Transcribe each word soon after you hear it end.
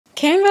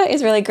Canva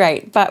is really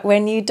great, but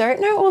when you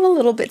don't know all the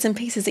little bits and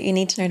pieces that you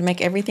need to know to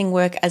make everything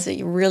work as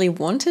you really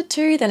want it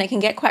to, then it can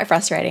get quite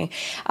frustrating.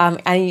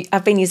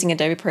 I've been using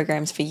Adobe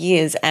programs for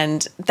years,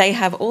 and they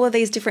have all of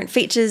these different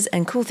features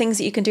and cool things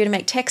that you can do to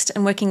make text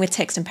and working with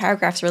text and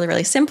paragraphs really,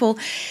 really simple.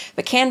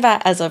 But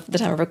Canva, as of the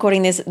time of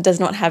recording this, does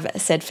not have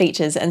said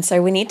features. And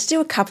so we need to do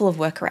a couple of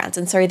workarounds.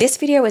 And so this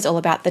video is all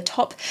about the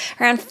top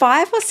around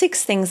 5 or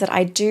 6 things that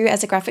I do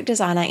as a graphic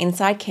designer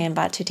inside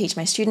Canva to teach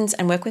my students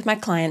and work with my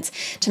clients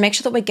to make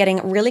sure that we're getting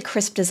really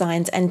crisp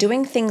designs and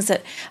doing things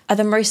that are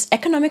the most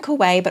economical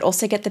way, but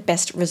also get the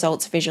best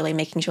results visually,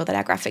 making sure that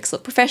our graphics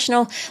look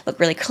professional, look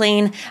really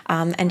clean,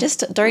 and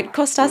just don't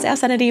cost us our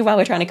sanity while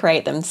we're trying to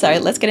create them. So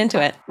let's get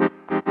into it.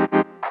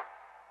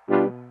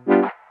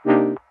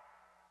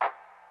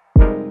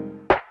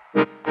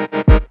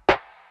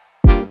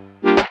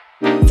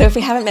 So if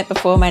we haven't met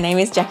before, my name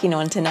is Jacqui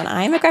Naunton, and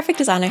I am a graphic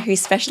designer who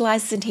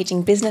specializes in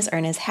teaching business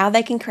owners how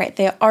they can create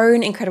their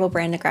own incredible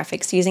brand of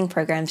graphics using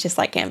programs just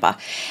like Canva.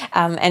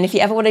 And if you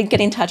ever want to get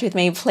in touch with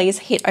me, please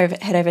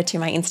head over to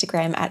my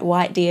Instagram at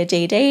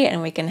whitedeergd,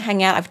 and we can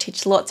hang out. I've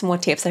teach lots more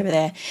tips over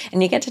there,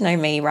 and you get to know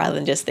me rather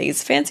than just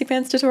these fancy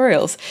pants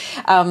tutorials.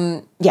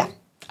 Yeah.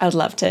 I would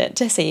love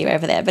to see you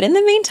over there. But in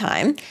the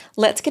meantime,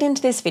 let's get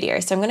into this video.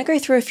 So I'm going to go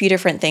through a few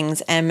different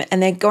things, and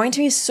they're going to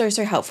be so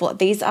helpful.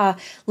 These are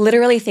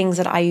literally things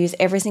that I use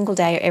every single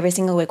day, every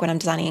single week when I'm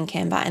designing in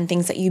Canva, and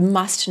things that you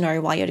must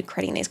know while you're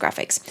creating these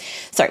graphics.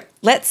 So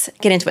let's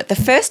get into it. The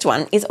first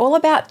one is all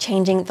about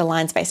changing the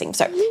line spacing.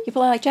 So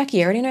people are like, Jacqui,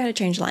 you already know how to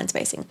change line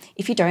spacing.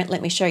 If you don't,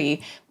 let me show you.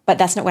 But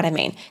that's not what I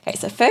mean. Okay,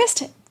 so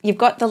first, you've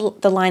got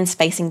the line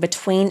spacing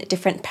between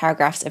different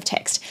paragraphs of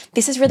text.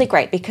 This is really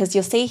great because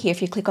you'll see here,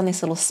 if you click on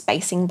this little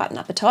spacing button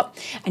at the top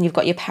and you've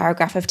got your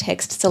paragraph of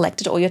text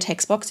selected, or your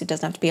text box, it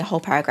doesn't have to be a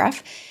whole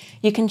paragraph,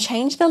 you can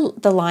change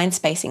the line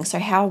spacing, so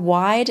how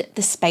wide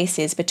the space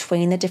is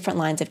between the different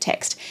lines of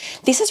text.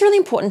 This is really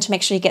important to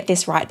make sure you get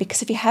this right,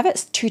 because if you have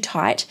it too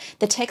tight,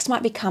 the text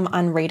might become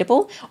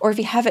unreadable, or if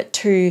you have it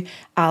too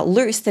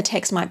loose, the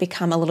text might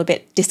become a little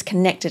bit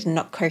disconnected and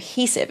not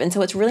cohesive. And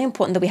so it's really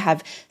important that we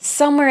have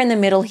somewhere in the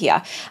middle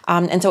here.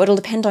 And so it'll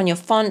depend on your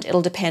font,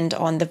 it'll depend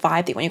on the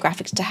vibe that you want your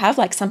graphics to have.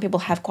 Like some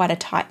people have quite a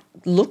tight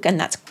look and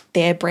that's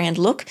their brand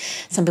look.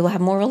 Some people have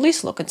more of a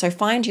loose look. And so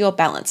find your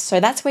balance. So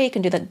that's where you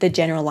can do the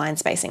general line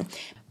spacing.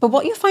 But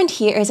what you'll find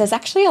here is there's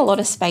actually a lot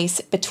of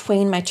space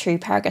between my two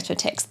paragraphs of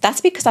text.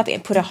 That's because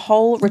I've put a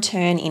whole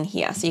return in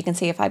here. So you can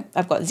see if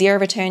I've got 0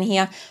 return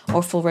here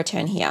or full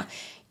return here.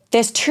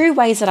 There's 2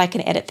 ways that I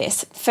can edit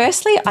this.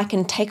 Firstly, I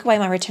can take away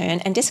my return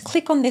and just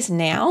click on this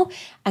now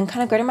and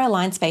kind of go to my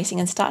line spacing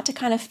and start to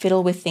kind of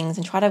fiddle with things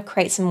and try to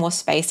create some more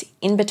space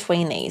in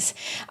between these.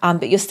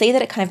 But you'll see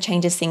that it kind of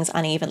changes things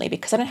unevenly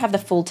because I don't have the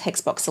full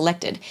text box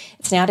selected.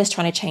 It's now just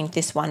trying to change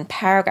this one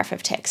paragraph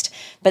of text,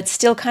 but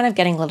still kind of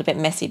getting a little bit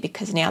messy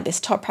because now this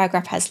top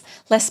paragraph has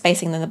less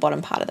spacing than the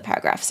bottom part of the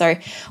paragraph. So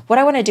what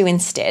I want to do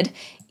instead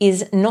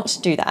is not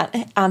do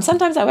that.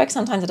 Sometimes that works,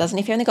 sometimes it doesn't.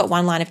 If you only got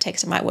one line of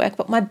text, it might work.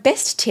 But my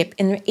best tip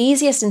and the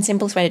easiest and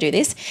simplest way to do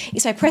this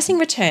is by pressing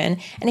return.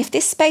 And if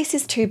this space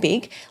is too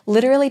big,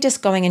 literally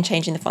just going and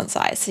changing the font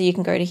size. So you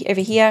can go to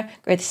over here,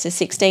 go this to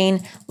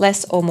 16,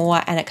 less or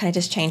more, and it kind of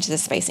just changes the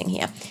spacing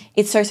here.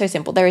 It's so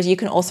simple. You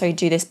can also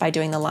do this by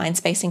doing the line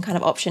spacing kind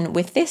of option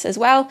with this as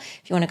well.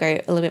 If you want to go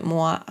a little bit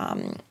more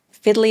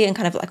fiddly and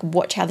kind of like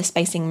watch how the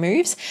spacing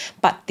moves,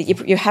 but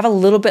you have a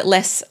little bit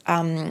less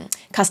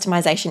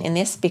customization in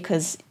this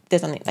because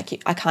there's only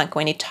I can't go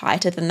any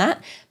tighter than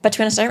that. But to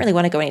be honest, I don't really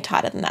want to go any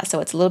tighter than that.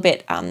 So it's a little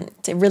bit,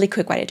 it's a really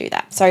quick way to do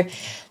that. So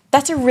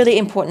that's a really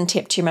important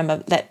tip to remember,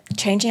 that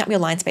changing up your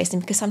line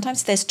spacing, because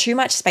sometimes there's too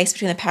much space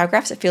between the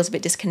paragraphs, it feels a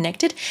bit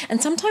disconnected. And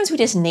sometimes we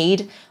just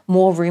need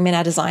more room in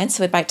our design.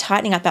 So by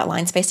tightening up that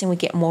line spacing, we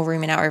get more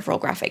room in our overall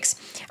graphics.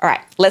 All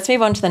right, let's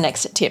move on to the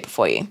next tip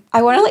for you.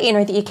 I want to let you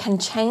know that you can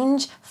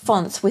change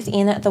fonts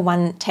within the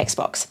one text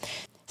box.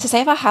 So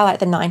say if I highlight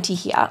the 90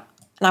 here,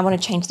 and I want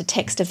to change the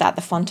text of that,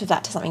 the font of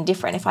that to something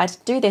different. If I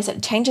do this,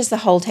 it changes the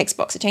whole text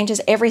box. It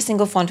changes every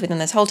single font within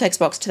this whole text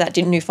box to that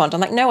new font. I'm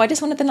like, no, I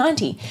just wanted the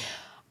 90.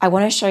 I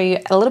want to show you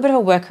a little bit of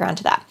a workaround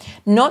to that.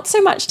 Not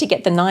so much to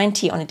get the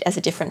 90 on it as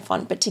a different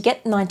font, but to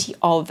get 90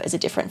 of as a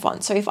different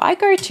font. So if I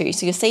go to,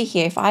 so you'll see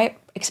here, if I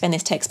expand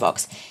this text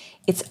box,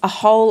 it's a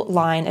whole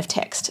line of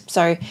text.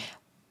 So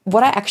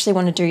what I actually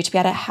want to do to be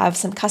able to have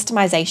some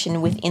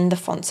customization within the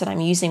fonts that I'm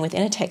using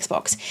within a text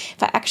box,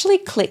 if I actually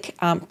click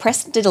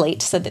press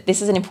delete, so that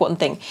this is an important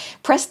thing,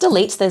 press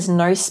delete so there's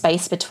no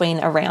space between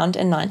around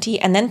and 90,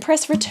 and then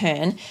press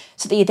return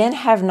so that you then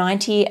have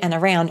 90 and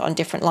around on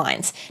different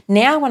lines.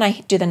 Now when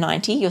I do the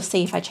 90, you'll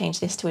see if I change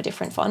this to a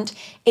different font,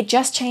 it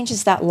just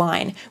changes that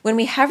line. When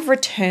we have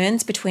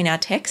returns between our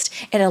text,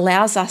 it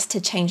allows us to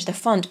change the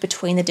font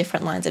between the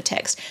different lines of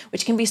text,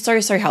 which can be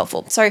so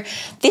helpful. So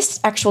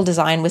this actual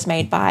design was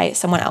made by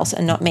someone else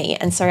and not me.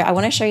 And so I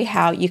want to show you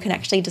how you can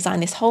actually design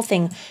this whole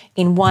thing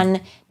in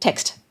one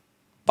text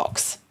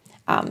box.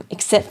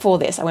 Except for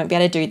this, I won't be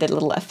able to do the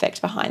little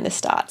effect behind the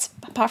starts.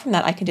 Apart from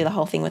that, I can do the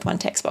whole thing with one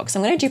text box. So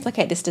I'm going to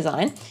duplicate this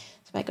design.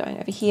 So So by going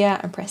over here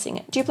and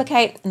pressing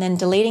duplicate and then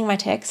deleting my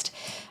text,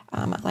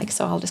 like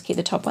so, I'll just keep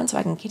the top one so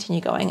I can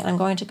continue going. And I'm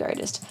going to go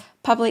just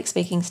public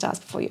speaking starts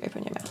before you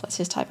open your mouth. Let's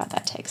just type out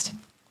that text.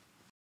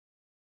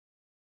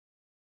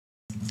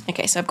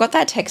 Okay, so I've got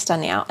that text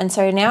done now. And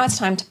so now it's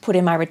time to put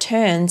in my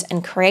returns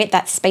and create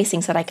that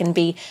spacing so that I can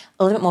be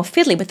a little bit more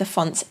fiddly with the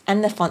fonts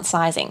and the font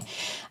sizing.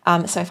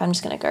 So if I'm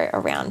just going to go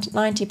around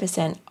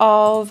 90%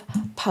 of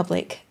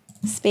public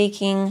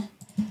speaking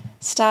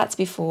starts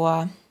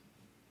before,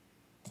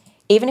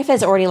 even if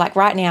there's already, like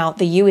right now,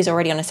 the U is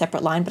already on a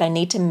separate line, but I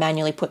need to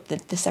manually put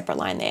the separate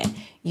line there.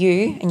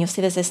 U, and you'll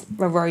see there's this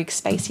rogue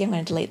space here. I'm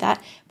going to delete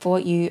that. For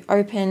you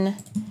open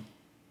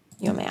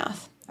your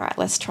mouth. All right,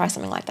 let's try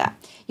something like that.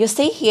 You'll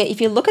see here, if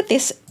you look at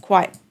this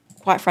quite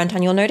front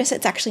on, you'll notice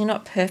it's actually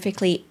not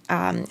perfectly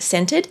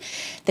centered.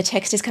 The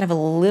text is kind of a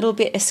little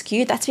bit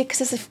askew. That's because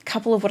there's a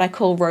couple of what I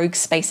call rogue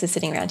spaces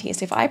sitting around here.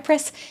 So if I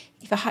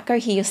go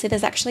here, you'll see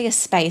there's actually a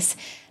space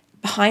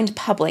behind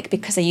public,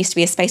 because there used to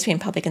be a space between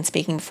public and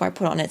speaking before I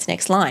put it on its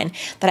next line,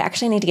 that I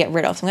actually need to get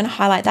rid of. So I'm going to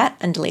highlight that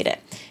and delete it.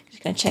 I'm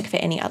just going to check for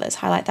any others.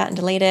 Highlight that and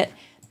delete it.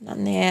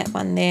 None there,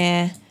 one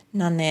there,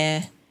 none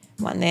there,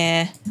 one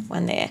there,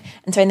 one there.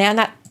 And so now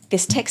that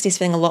this text is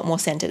feeling a lot more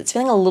centered. It's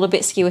feeling a little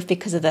bit skew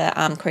because of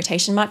the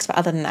quotation marks, but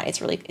other than that, it's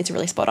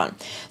really spot on.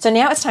 So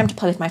now it's time to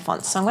play with my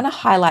fonts. So I'm going to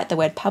highlight the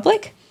word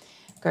public,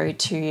 go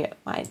to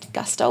my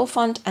Gusto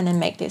font, and then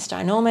make this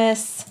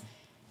ginormous.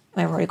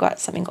 I've already got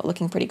something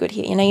looking pretty good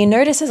here. You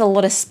notice there's a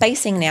lot of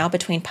spacing now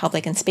between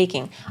public and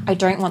speaking. I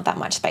don't want that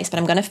much space, but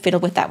I'm going to fiddle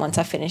with that once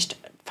I've finished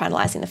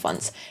finalizing the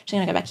fonts. So I'm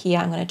going to go back here.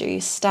 I'm going to do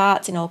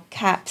starts in all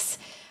caps.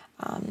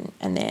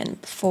 And then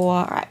before,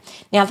 all right.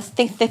 Now the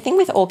thing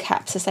with all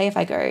caps, so say if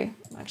I go,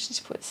 I'll actually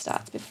just put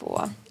starts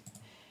before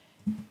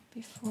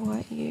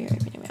you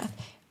open your mouth.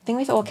 The thing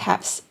with all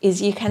caps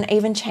is you can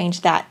even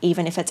change that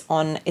even if it's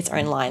on its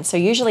own line. So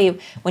usually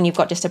when you've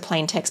got just a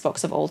plain text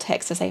box of all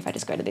text, so say if I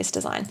just go to this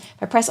design, if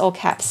I press all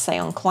caps, say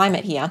on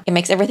climate here, it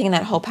makes everything in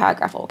that whole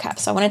paragraph all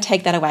caps. So I want to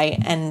take that away,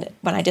 and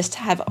when I just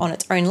have on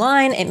its own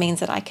line, it means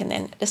that I can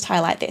then just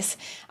highlight this.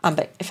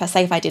 But if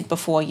I did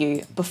before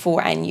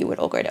and you would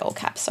all go to all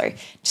caps. So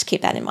just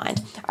keep that in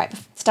mind. All right,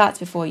 starts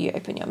before you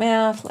open your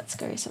mouth. Let's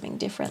go something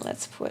different.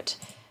 Let's put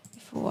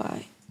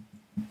before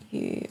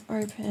you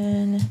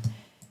open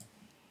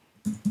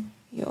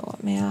your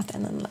mouth,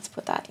 and then let's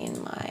put that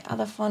in my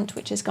other font,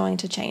 which is going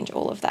to change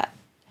all of that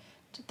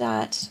to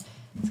that.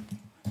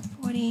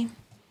 140.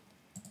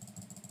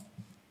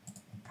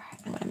 All right,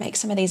 I'm going to make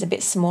some of these a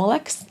bit smaller,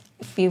 because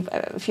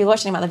if you're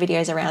watching other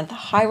videos around the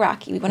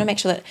hierarchy, we want to make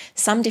sure that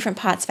some different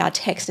parts of our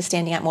text are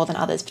standing out more than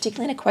others,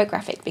 particularly in a quote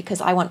graphic,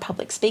 because I want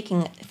public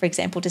speaking, for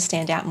example, to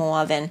stand out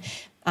more than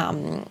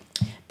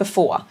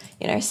before,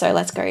 so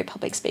let's go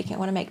public speaking. I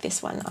want to make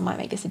this one, I might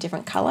make this a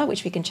different color,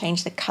 which we can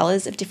change the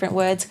colors of different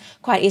words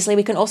quite easily.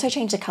 We can also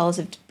change the colors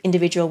of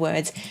individual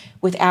words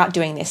without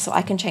doing this. So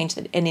I can change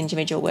an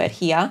individual word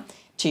here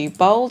to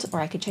bold, or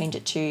I could change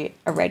it to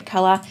a red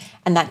color,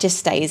 and that just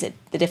stays at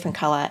the different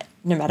color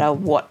no matter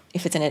what,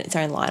 if it's in its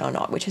own line or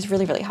not, which is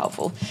really, really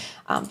helpful.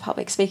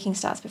 Public speaking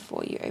starts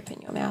before you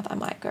open your mouth. I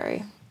might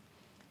go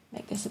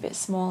make this a bit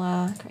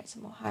smaller, create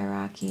some more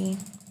hierarchy.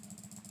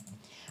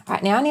 All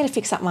right, now I need to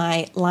fix up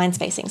my line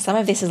spacing. Some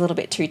of this is a little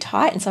bit too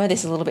tight and some of this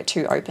is a little bit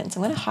too open. So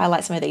I'm going to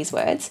highlight some of these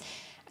words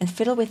and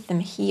fiddle with them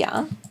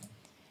here,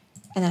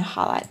 and then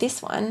highlight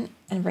this one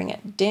and bring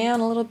it down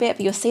a little bit.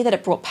 But you'll see that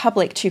it brought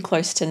public too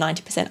close to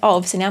 90%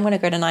 of. So now I'm going to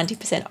go to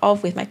 90%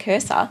 of with my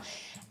cursor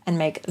and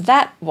make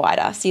that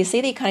wider. So you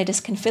see that you kind of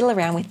just can fiddle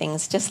around with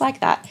things just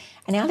like that.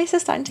 And now this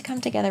is starting to come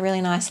together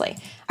really nicely.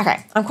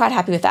 Okay, I'm quite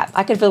happy with that.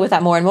 I could fiddle with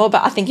that more and more,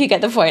 but I think you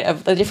get the point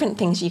of the different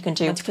things you can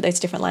do to put those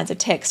different lines of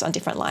text on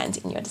different lines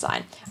in your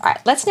design. All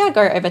right, let's now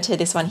go over to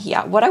this one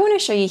here. What I want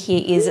to show you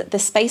here is the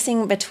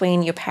spacing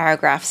between your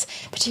paragraphs,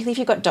 particularly if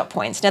you've got dot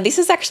points. Now, this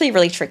is actually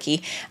really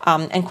tricky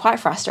and quite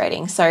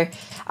frustrating. So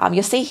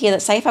you'll see here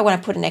that, say if I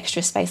want to put an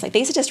extra space, like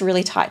these are just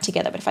really tight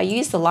together, but if I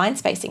use the line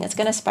spacing, it's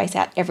going to space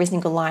out every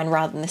single line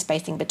rather than the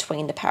spacing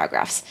between the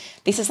paragraphs.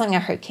 This is something I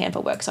hope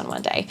Canva works on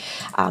one day.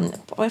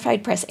 But if I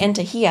press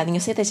enter here, then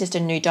you'll see there's just a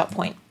new dot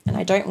point, and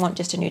I don't want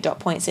just a new dot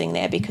point sitting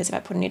there, because if I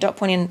put a new dot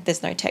point in,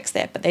 there's no text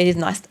there, but there is a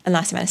nice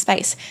amount of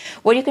space.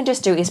 What you can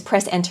just do is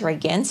press enter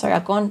again. So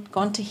I've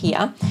gone to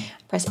here,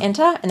 press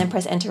enter, and then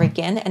press enter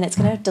again, and it's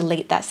going to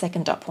delete that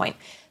second dot point.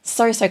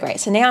 So great.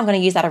 So now I'm going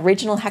to use that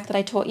original hack that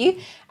I taught you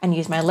and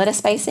use my letter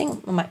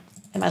spacing, my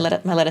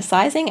letter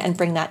sizing, and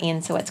bring that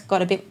in so it's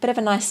got a bit of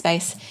a nice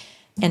space.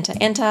 Enter,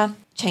 enter,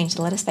 change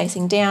the letter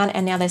spacing down,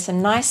 and now there's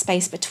some nice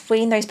space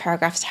between those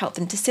paragraphs to help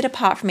them to sit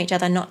apart from each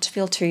other, not to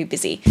feel too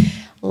busy.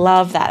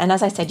 Love that. And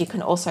as I said, you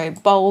can also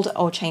bold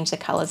or change the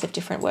colors of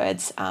different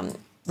words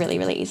really,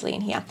 really easily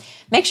in here.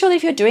 Make sure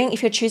that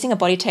if you're choosing a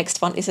body text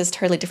font, this is a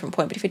totally different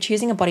point, but if you're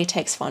choosing a body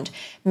text font,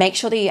 make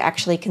sure that you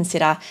actually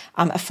consider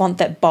a font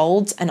that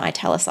bolds and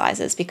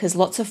italicizes, because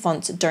lots of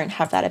fonts don't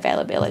have that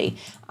availability.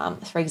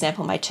 For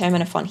example, my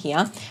Termina font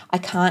here, I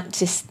can't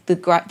just,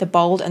 the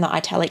bold and the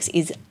italics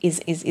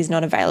is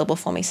not available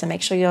for me. So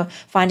make sure you're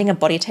finding a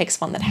body text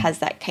font that has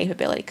that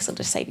capability, because it'll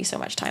just save you so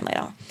much time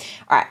later. All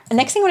right, the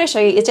next thing I want to show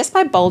you is just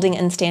by bolding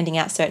and standing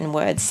out certain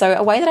words. So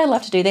a way that I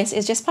love to do this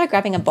is just by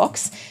grabbing a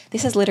box.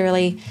 This is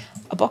literally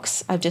a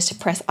box. I just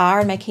press R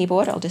on my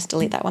keyboard. I'll just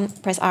delete that one.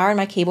 Press R on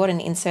my keyboard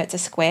and it inserts a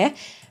square.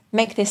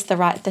 Make this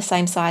the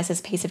same size as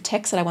a piece of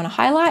text that I want to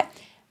highlight.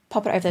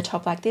 Pop it over the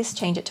top like this.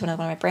 Change it to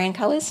another one of my brand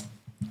colors.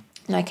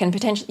 And I can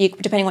potentially,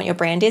 depending on what your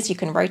brand is, you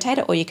can rotate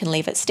it or you can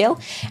leave it still.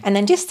 And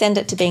then just send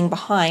it to being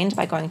behind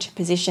by going to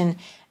position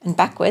and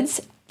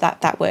backwards,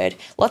 that word.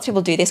 Lots of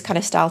people do this kind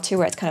of style too,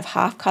 where it's kind of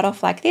half cut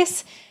off like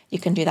this. You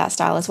can do that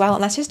style as well.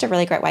 And that's just a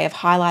really great way of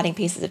highlighting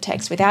pieces of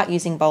text without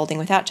using bolding,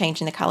 without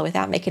changing the color,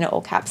 without making it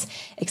all caps,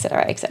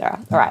 etc., etc.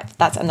 All right,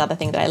 that's another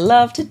thing that I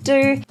love to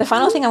do. The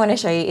final thing I want to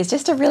show you is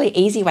just a really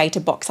easy way to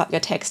box up your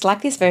text,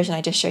 like this version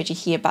I just showed you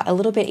here, but a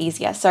little bit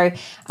easier. So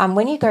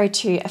when you go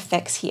to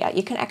effects here,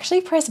 you can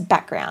actually press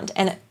background.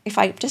 And if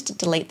I just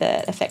delete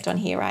the effect on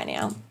here right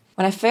now,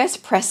 when I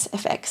first press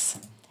effects,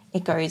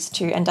 it goes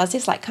to and does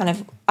this like kind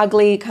of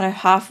ugly, kind of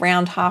half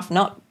round, half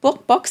not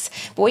box.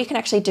 But what you can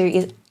actually do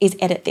is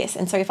edit this.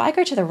 And so if I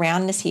go to the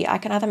roundness here, I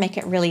can either make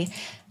it really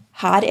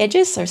hard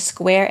edges, so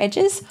square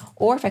edges,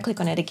 or if I click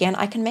on it again,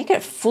 I can make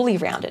it fully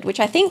rounded, which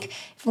I think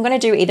if I'm going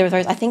to do either of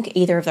those, I think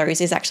either of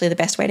those is actually the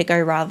best way to go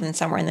rather than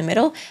somewhere in the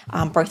middle.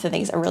 Both of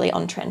these are really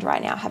on trend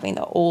right now, having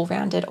the all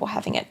rounded or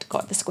having it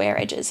got the square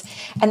edges.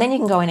 And then you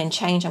can go in and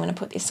change, I'm going to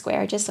put this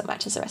square edges so it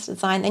matches the rest of the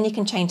design. Then you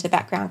can change the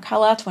background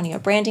color to one of your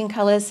branding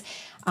colors.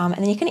 And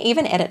then you can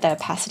even edit the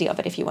opacity of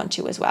it if you want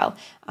to as well,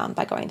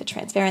 by going to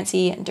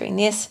transparency and doing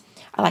this.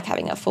 I like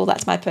having it full,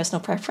 that's my personal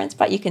preference,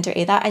 but you can do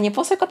either. And you've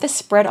also got the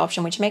spread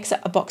option, which makes it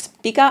a box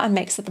bigger and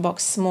makes it the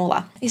box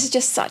smaller. This is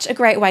just such a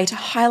great way to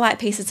highlight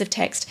pieces of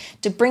text,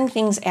 to bring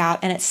things out,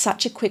 and it's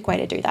such a quick way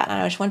to do that.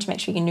 And I just wanted to make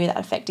sure you knew that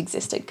effect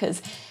existed,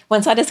 because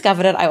once I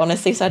discovered it, I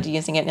honestly started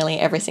using it nearly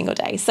every single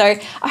day. So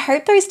I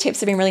hope those tips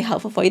have been really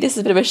helpful for you. This is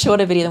a bit of a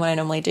shorter video than what I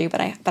normally do, but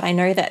I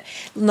know that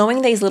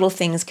knowing these little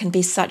things can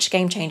be such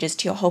game changers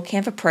to your whole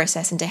Canva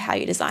process and to how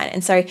you design.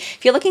 And so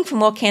if you're looking for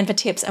more Canva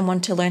tips and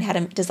want to learn how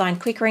to design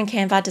quicker in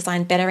Canva,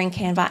 design better in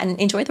Canva, and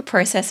enjoy the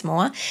process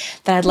more,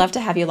 then I'd love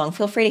to have you along.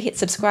 Feel free to hit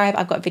subscribe.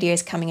 I've got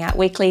videos coming out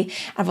weekly.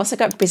 I've also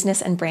got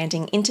business and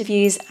branding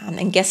interviews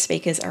and guest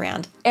speakers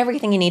around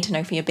everything you need to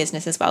know for your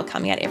business as well,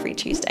 coming out every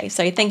Tuesday.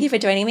 So thank you for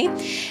joining me,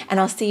 and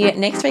I'll see you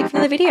next week for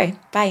another video.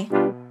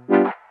 Bye.